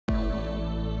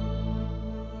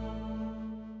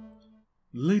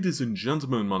Ladies and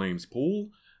gentlemen, my name's Paul,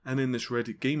 and in this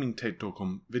Reddit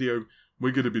GamingTech.com video,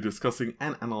 we're going to be discussing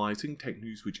and analysing tech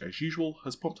news which, as usual,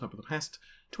 has popped up in the past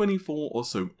 24 or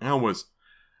so hours.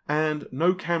 And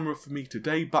no camera for me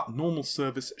today, but normal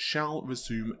service shall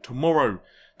resume tomorrow.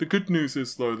 The good news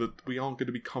is, though, that we are going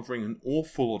to be covering an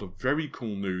awful lot of very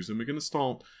cool news, and we're going to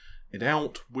start it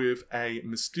out with a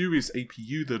mysterious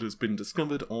APU that has been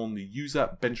discovered on the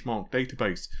user benchmark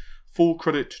database. Full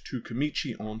credit to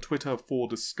Kamichi on Twitter for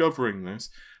discovering this.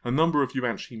 A number of you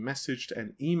actually messaged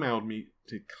and emailed me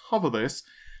to cover this.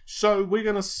 So we're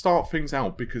going to start things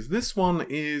out because this one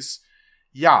is,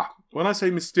 when I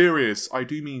say mysterious, I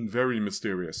do mean very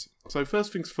mysterious. So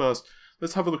first things first,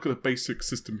 let's have a look at the basic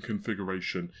system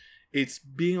configuration. It's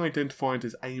being identified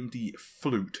as AMD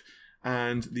FLUTE,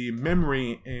 and the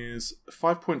memory is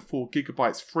 5.4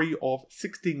 gigabytes free of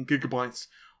 16 gigabytes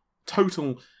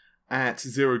total at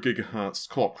 0 gigahertz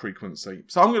clock frequency.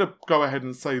 So I'm going to go ahead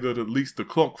and say that at least the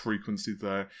clock frequency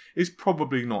there is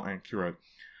probably not accurate.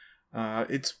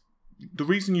 The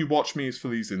reason you watch me is for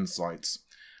these insights.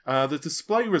 The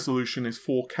display resolution is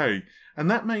 4K,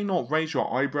 and that may not raise your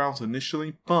eyebrows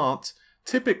initially, but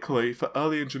typically for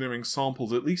early engineering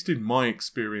samples, at least in my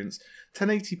experience,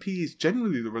 1080p is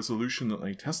generally the resolution that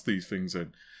they test these things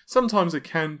in. Sometimes it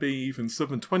can be even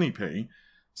 720p,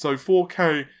 so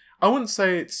 4K, I wouldn't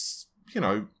say it's,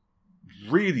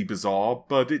 really bizarre,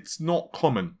 but it's not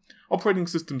common. Operating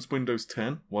system's Windows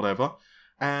 10, whatever,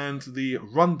 and the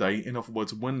run date, in other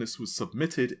words, when this was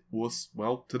submitted, was,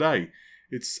 well, today.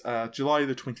 It's July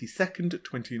the 22nd,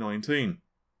 2019.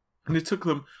 And it took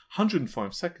them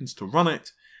 105 seconds to run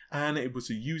it, and it was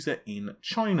a user in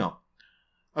China.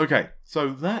 Okay, so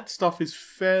that stuff is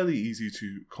fairly easy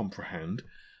to comprehend,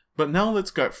 but now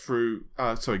let's get to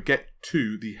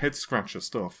the head-scratcher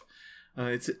stuff.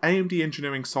 It's AMD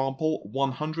engineering sample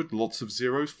 100, lots of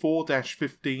zeros,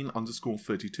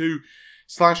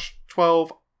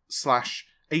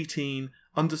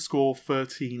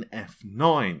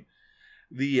 4-15_32/12/18_13F9.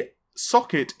 The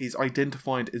socket is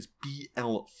identified as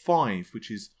BL5, which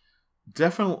is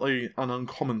definitely an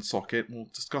uncommon socket. We'll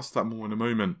discuss that more in a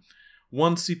moment.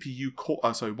 One CPU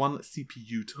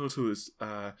total is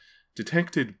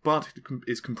detected, but it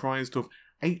is comprised of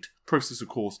 8 processor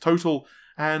cores total,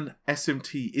 and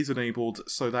SMT is enabled,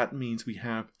 so that means we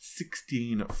have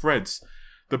 16 threads.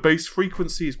 The base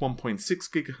frequency is 1.6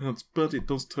 GHz, but it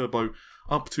does turbo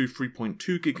up to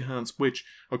 3.2 GHz, which,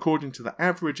 according to the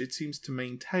average, it seems to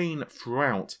maintain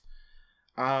throughout.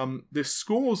 The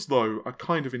scores, though, are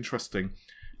kind of interesting,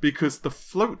 because the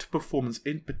float performance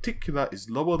in particular is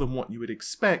lower than what you would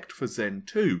expect for Zen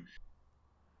 2.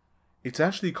 It's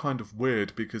actually kind of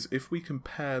weird, because if we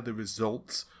compare the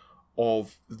results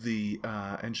of the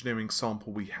engineering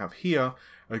sample we have here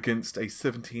against a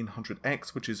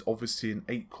 1700X, which is obviously an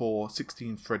 8-core,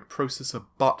 16-thread processor,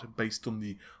 but based on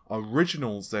the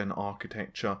original Zen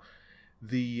architecture,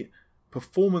 the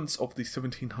performance of the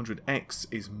 1700X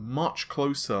is much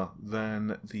closer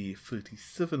than the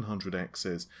 3700X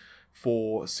is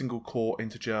for single-core,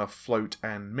 integer, float,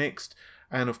 and mixed,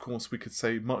 and of course we could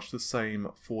say much the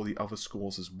same for the other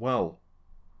scores as well.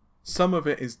 Some of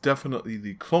it is definitely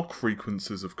the clock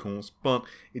frequencies, of course, but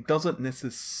it doesn't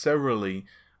necessarily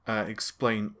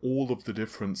explain all of the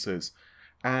differences.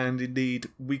 And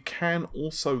indeed, we can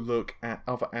also look at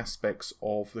other aspects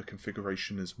of the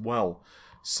configuration as well.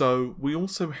 So we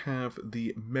also have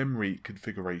the memory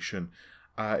configuration.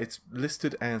 It's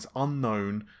listed as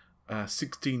unknown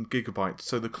 16 gigabytes.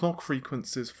 So the clock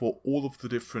frequencies for all of the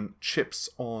different chips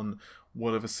on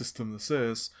whatever system this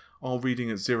is are reading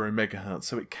at 0 megahertz,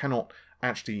 so it cannot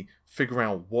actually figure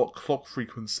out what clock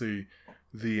frequency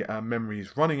the memory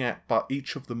is running at, but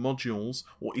each of the modules,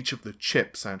 or each of the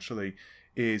chips actually,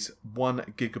 is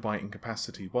 1 gigabyte in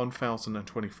capacity.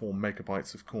 1024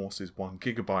 megabytes, of course, is 1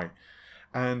 gigabyte.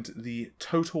 And the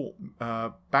total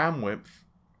bandwidth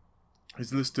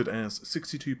is listed as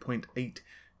 62.8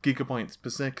 gigabytes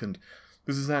per second.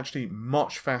 This is actually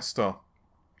much faster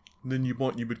than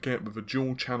what you would get with a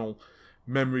dual channel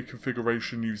memory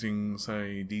configuration using,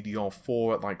 say,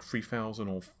 DDR4 at like 3000,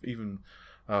 or even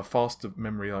faster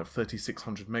memory like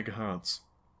 3600 megahertz,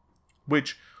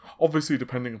 which obviously,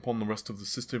 depending upon the rest of the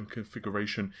system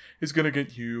configuration, is going to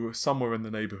get you somewhere in the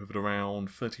neighborhood of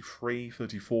around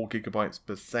 34 gigabytes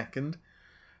per second.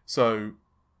 So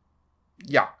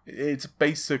yeah, it's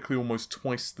basically almost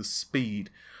twice the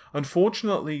speed.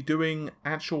 Unfortunately, doing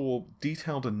actual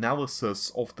detailed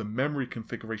analysis of the memory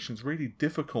configuration is really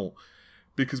difficult,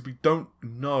 because we don't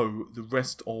know the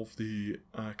rest of the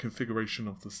configuration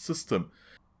of the system.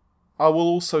 I will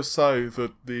also say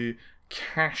that the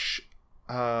cache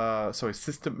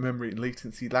system memory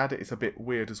latency ladder is a bit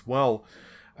weird as well,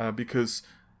 because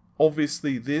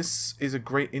obviously this is a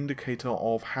great indicator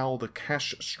of how the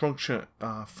cache structure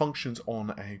functions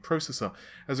on a processor.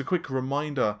 As a quick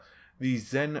reminder, the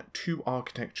Zen 2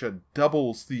 architecture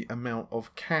doubles the amount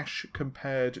of cache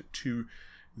compared to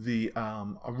the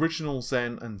original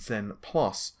Zen and Zen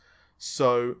Plus.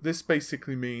 So this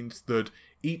basically means that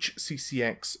each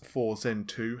CCX for Zen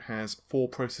 2 has 4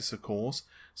 processor cores,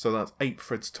 so that's 8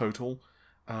 threads total,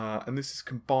 and this is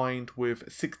combined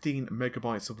with 16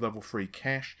 megabytes of level 3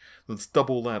 cache. That's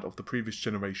double that of the previous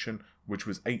generation, which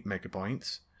was 8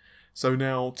 megabytes. So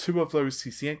now 2 of those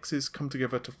CCXs come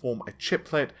together to form a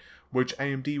chiplet, which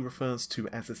AMD refers to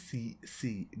as a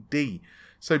CCD.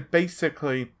 So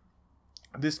basically,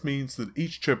 this means that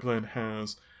each chiplet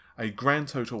has a grand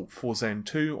total for Zen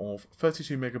 2 of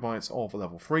 32 megabytes of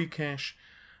level 3 cache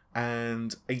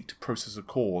and 8 processor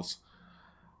cores.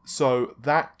 So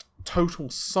that total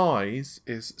size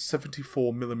is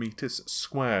 74 millimeters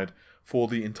squared for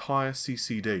the entire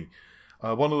CCD.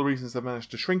 One of the reasons they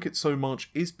managed to shrink it so much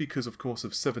is because, of course,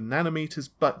 of 7 nanometers,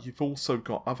 but you've also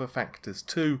got other factors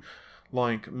too,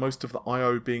 like most of the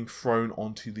I/O being thrown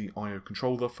onto the I/O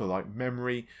controller for like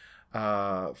memory,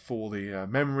 for the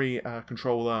memory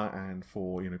controller, and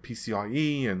for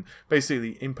PCIe, and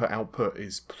basically input-output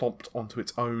is plopped onto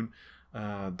its own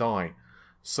die.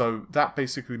 So that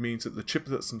basically means that the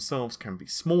chiplets themselves can be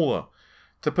smaller.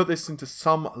 To put this into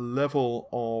some level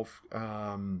of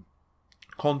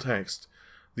context,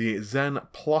 the Zen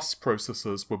Plus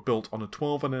processors were built on a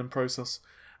 12nm process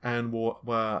and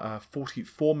were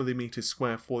 44 millimeters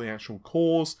square for the actual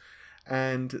cores,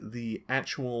 and the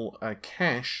actual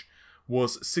cache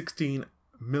was 16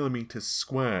 millimeters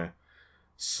square.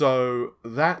 So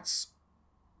that's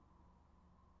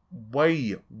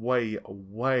way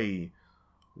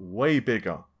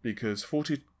bigger, because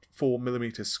 44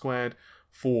 millimeters squared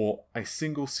for a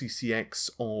single CCX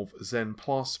of Zen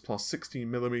Plus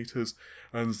 16 millimeters,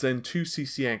 and Zen 2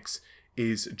 CCX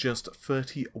is just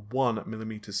 31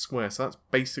 millimeters square. So that's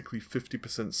basically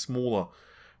 50% smaller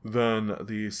than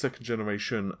the second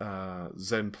generation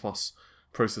Zen Plus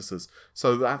processors.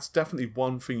 So that's definitely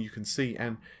one thing you can see.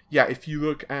 And yeah, if you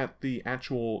look at the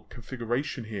actual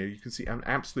configuration here, you can see an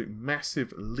absolute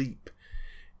massive leap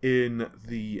in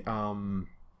the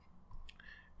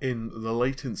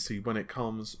latency when it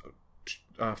comes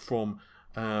from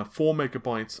 4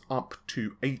 megabytes up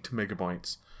to 8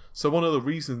 megabytes. So one of the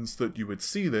reasons that you would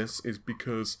see this is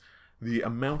because the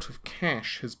amount of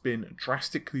cache has been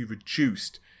drastically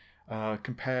reduced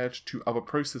compared to other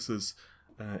processors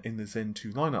in the Zen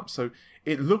 2 lineup. So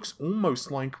it looks almost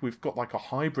like we've got like a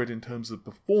hybrid in terms of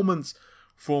performance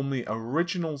from the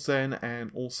original Zen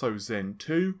and also Zen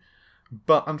 2.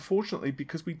 But unfortunately,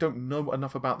 because we don't know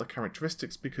enough about the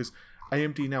characteristics, because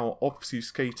AMD now are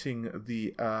obfuscating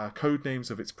the code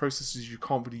names of its processors, you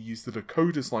can't really use the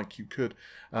decoders like you could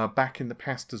back in the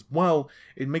past as well.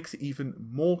 It makes it even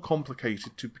more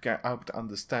complicated to get able to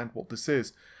understand what this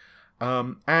is.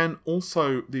 And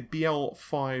also the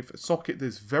BL5 socket,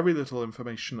 there's very little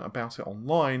information about it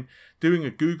online. Doing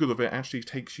a Google of it actually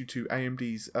takes you to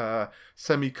AMD's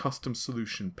semi-custom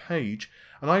solution page,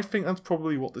 and I think that's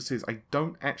probably what this is. I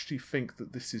don't actually think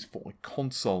that this is for a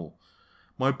console.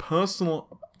 My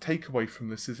personal takeaway from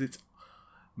this is it's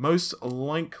most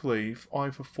likely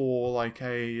either for like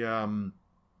an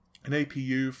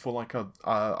APU for like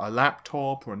a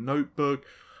laptop or a notebook,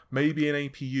 maybe an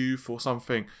APU for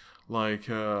something like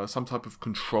some type of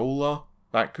controller.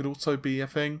 That could also be a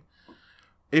thing.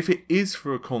 If it is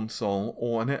for a console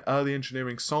or an early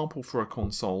engineering sample for a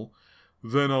console,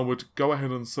 then I would go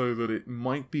ahead and say that it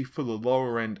might be for the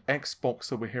lower end Xbox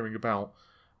that we're hearing about,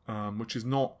 which is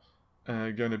not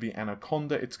going to be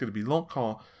Anaconda, it's going to be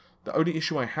Lockhart. The only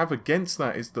issue I have against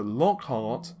that is that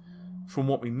Lockhart, from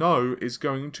what we know, is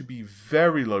going to be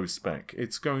very low spec.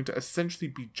 It's going to essentially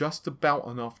be just about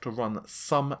enough to run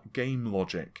some game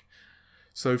logic.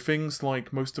 So things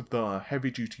like most of the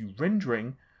heavy-duty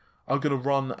rendering are going to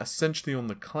run essentially on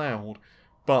the cloud,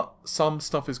 but some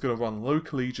stuff is going to run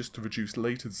locally just to reduce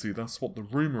latency. That's what the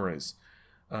rumor is.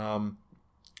 And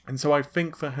so I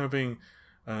think that having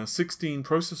 16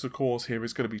 processor cores here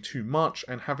is going to be too much,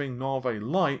 and having Navi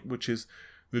Lite, which is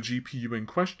the GPU in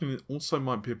question, it also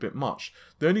might be a bit much.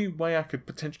 The only way I could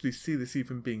potentially see this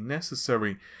even being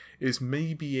necessary is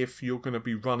maybe if you're going to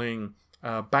be running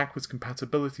backwards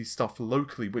compatibility stuff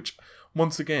locally, which,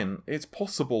 once again, it's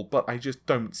possible, but I just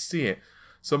don't see it.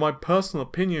 So my personal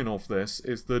opinion of this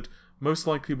is that most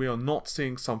likely we are not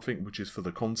seeing something which is for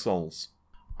the consoles.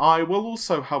 I will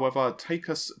also, however, take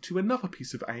us to another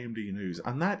piece of AMD news,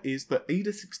 and that is that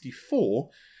AIDA64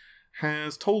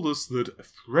 has told us that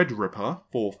Threadripper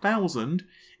 4000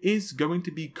 is going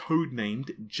to be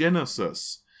codenamed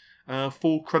Genesis.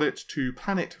 Full credit to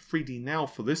Planet 3D Now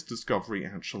for this discovery,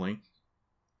 actually.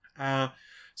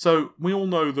 So we all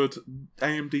know that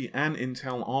AMD and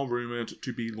Intel are rumoured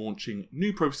to be launching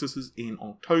new processors in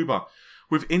October.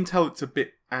 With Intel, it's a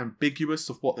bit ambiguous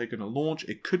of what they're going to launch.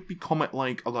 It could be Comet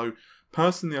Lake, although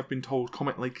personally I've been told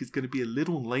Comet Lake is going to be a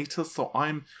little later, so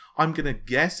I'm going to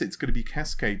guess it's going to be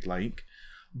Cascade Lake.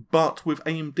 But with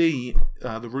AMD,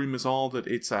 the rumours are that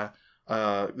it's they're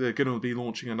going to be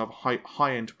launching another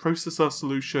high-end processor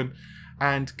solution.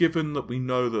 And given that we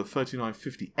know the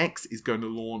 3950X is going to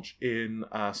launch in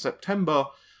September,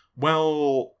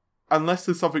 well, unless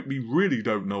there's something we really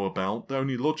don't know about, the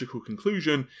only logical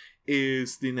conclusion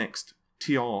is the next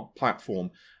TR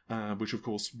platform, which of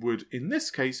course would, in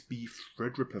this case, be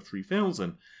Threadripper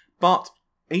 3000. But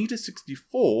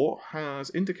AIDA64 has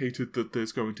indicated that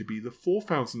there's going to be the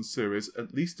 4000 series,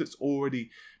 at least it's already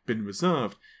been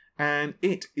reserved, and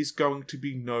it is going to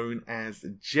be known as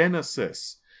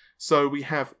Genesis. So we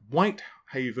have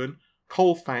Whitehaven,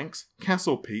 Colfax,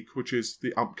 Castle Peak, which is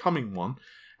the upcoming one,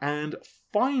 and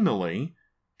finally,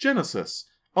 Genesis.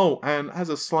 Oh, and as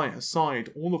a slight aside,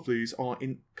 all of these are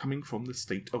coming from the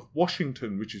state of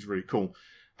Washington, which is really cool.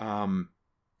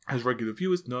 As regular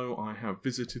viewers know, I have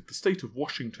visited the state of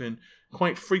Washington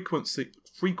quite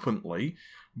frequently,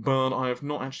 but I have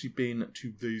not actually been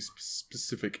to these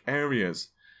specific areas.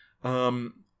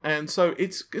 And so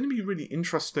it's going to be really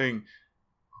interesting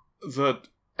that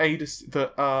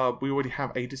we already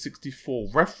have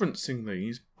AIDA64 referencing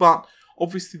these, but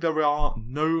obviously there are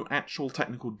no actual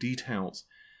technical details.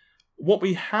 What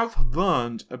we have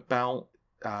learned about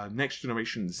next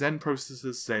generation Zen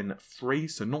processors, Zen 3,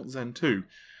 so not Zen 2,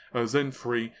 Zen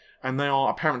 3, and they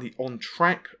are apparently on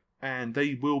track, and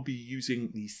they will be using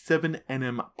the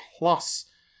 7nm Plus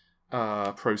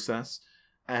process.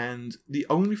 And the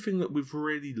only thing that we've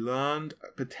really learned,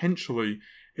 potentially,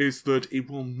 is that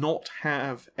it will not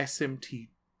have SMT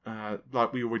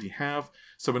like we already have.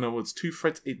 So in other words, 2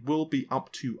 threads, it will be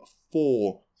up to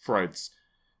 4 threads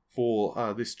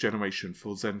for this generation,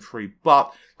 for Zen 3.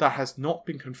 But that has not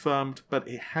been confirmed, but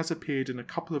it has appeared in a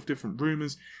couple of different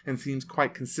rumours and seems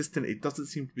quite consistent. It doesn't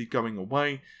seem to be going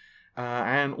away.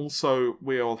 And also,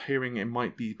 we are hearing it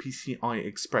might be PCI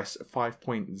Express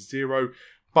 5.0,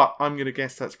 but I'm going to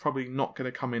guess that's probably not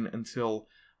going to come in until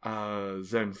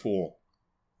Zen 4.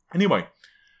 Anyway,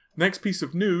 next piece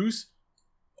of news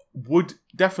would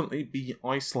definitely be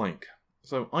Ice Lake.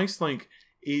 So Ice Lake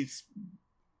is,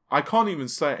 I can't even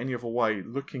say it any other way,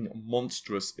 looking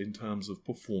monstrous in terms of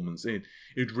performance. It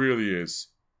really is.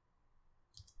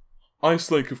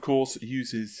 Ice Lake, of course,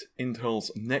 uses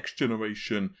Intel's next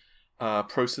generation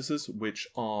processors, which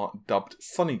are dubbed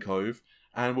Sunny Cove,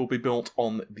 and will be built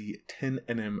on the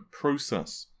 10nm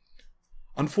process.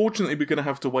 Unfortunately, we're going to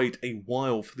have to wait a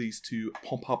while for these to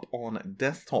pop up on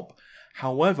desktop.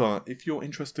 However, if you're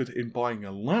interested in buying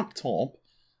a laptop,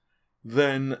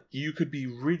 then you could be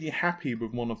really happy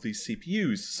with one of these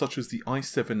CPUs, such as the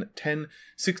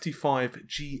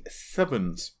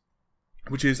i7-1065G7s,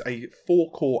 which is a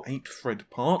 4-core 8-thread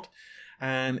part,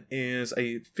 and is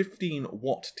a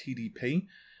 15-watt TDP.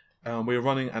 We're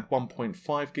running at 1.5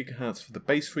 GHz for the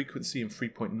base frequency and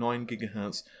 3.9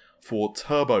 GHz for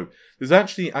turbo. There's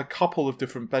actually a couple of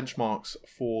different benchmarks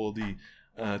for the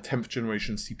 10th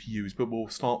generation CPUs, but we'll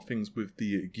start things with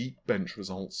the Geekbench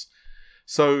results.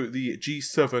 So the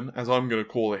G7, as I'm going to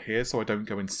call it here, so I don't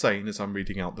go insane as I'm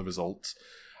reading out the results,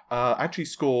 actually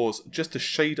scores just a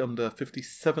shade under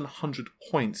 5,700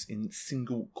 points in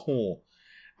single core.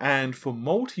 And for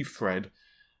multi-thread,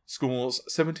 scores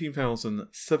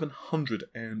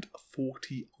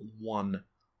 17,741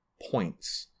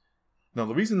 points. Now,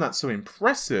 the reason that's so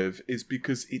impressive is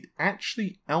because it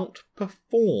actually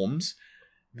outperforms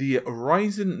the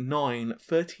Ryzen 9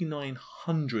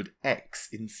 3900X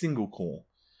in single core.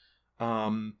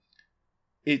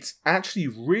 It's actually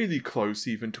really close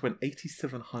even to an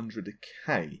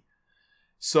 8700K.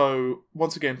 So,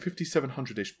 once again,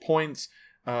 5,700-ish points.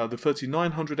 The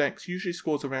 3900X usually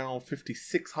scores around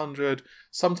 5,600,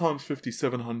 sometimes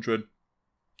 5,700.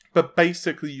 But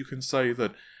basically, you can say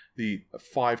that the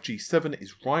 5G7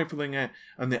 is rivaling it,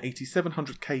 and the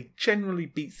 8700K generally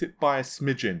beats it by a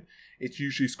smidgen. It's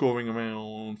usually scoring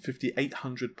around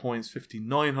 5,800 points,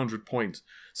 5,900 points.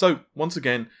 So, once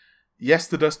again, yes,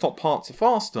 the desktop parts are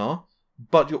faster,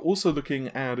 but you're also looking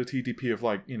at a TDP of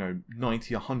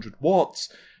 90, 100 watts,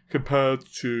 compared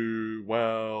to,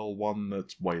 well, one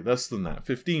that's way less than that,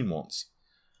 15 watts.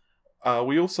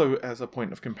 We also, as a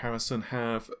point of comparison,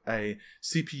 have a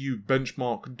CPU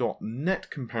benchmark.net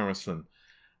comparison.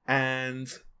 And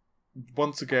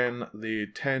once again, the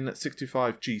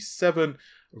 1065G7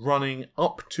 running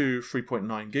up to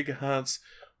 3.9 GHz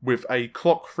with a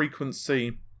clock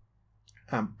frequency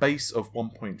and base of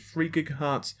 1.3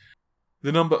 GHz.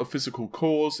 The number of physical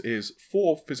cores is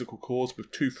 4 physical cores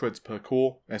with 2 threads per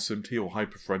core, SMT or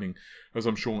hyperthreading, as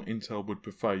I'm sure Intel would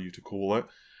prefer you to call it.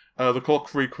 The clock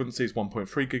frequency is 1.3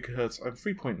 GHz and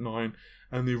 3.9,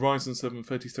 and the Ryzen 7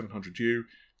 3700U,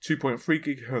 2.3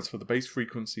 GHz for the base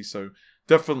frequency, so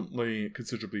definitely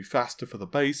considerably faster for the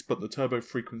base, but the turbo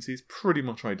frequency is pretty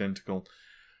much identical.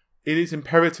 It is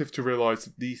imperative to realise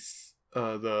that the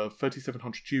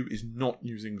 3700U is not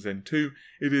using Zen 2,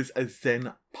 it is a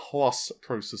Zen Plus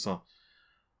processor.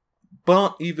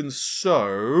 But even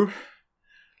so,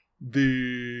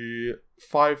 the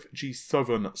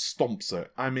 5G7 stomps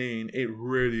it. I mean, it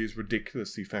really is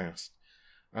ridiculously fast.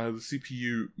 The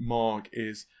CPU mark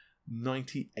is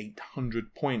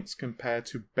 9,800 points compared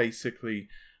to basically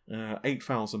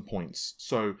 8,000 points.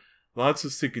 So that's a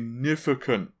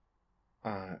significant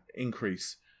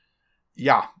increase.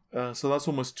 Yeah, so that's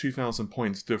almost 2,000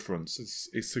 points difference.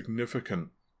 It's significant.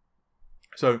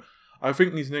 So I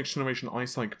think these next generation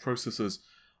Ice Lake processors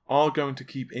are going to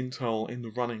keep Intel in the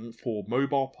running for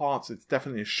mobile parts. It's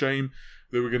definitely a shame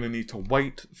that we're going to need to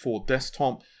wait for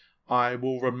desktop. I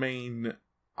will remain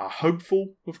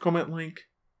hopeful with Comet Lake.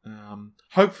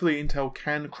 Hopefully Intel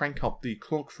can crank up the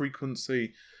clock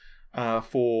frequency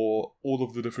for all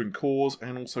of the different cores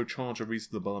and also charge a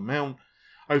reasonable amount.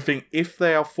 I think if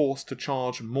they are forced to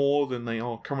charge more than they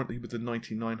are currently with the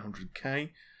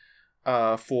 9900K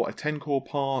for a 10-core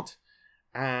part,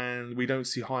 and we don't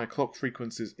see higher clock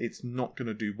frequencies, it's not going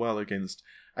to do well against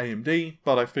AMD.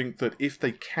 But I think that if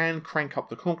they can crank up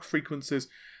the clock frequencies,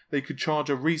 they could charge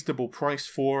a reasonable price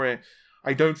for it.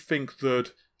 I don't think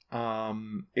that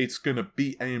it's going to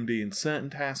beat AMD in certain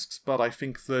tasks, but I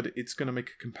think that it's going to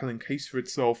make a compelling case for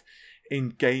itself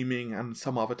in gaming and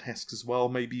some other tasks as well,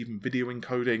 maybe even video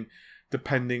encoding,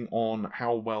 depending on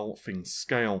how well things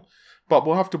scale. But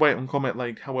we'll have to wait on Comet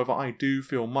Lake. However, I do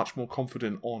feel much more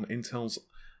confident on Intel's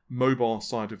mobile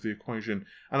side of the equation,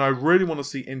 and I really want to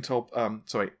see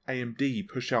AMD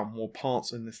push out more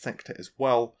parts in this sector as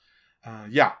well.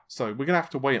 Yeah, so we're going to have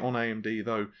to wait on AMD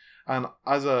though. And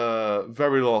as a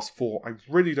very last thought, I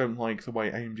really don't like the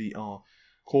way AMD are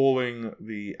calling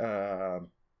the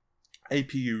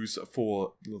APUs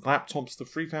for the laptops, the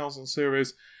 3000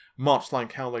 series, much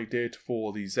like how they did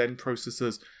for the Zen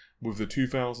processors with the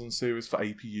 2000 series for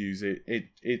APUs.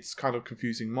 It's kind of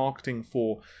confusing marketing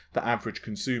for the average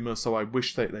consumer, so I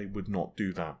wish that they would not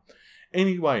do that.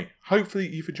 Anyway, hopefully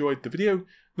you've enjoyed the video.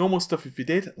 Normal stuff if you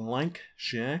did, like,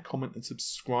 share, comment and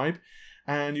subscribe.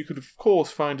 And you could of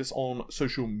course find us on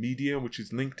social media, which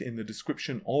is linked in the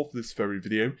description of this very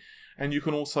video. And you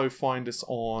can also find us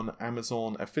on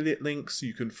Amazon affiliate links.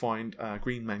 You can find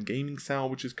Green Man Gaming Sale,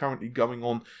 which is currently going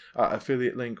on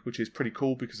affiliate link, which is pretty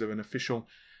cool because they're an official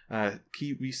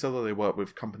key reseller. They work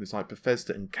with companies like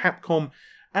Bethesda and Capcom.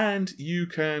 And you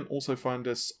can also find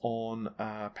us on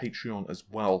Patreon as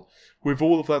well. With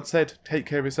all of that said, take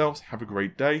care of yourselves, have a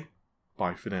great day,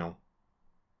 bye for now.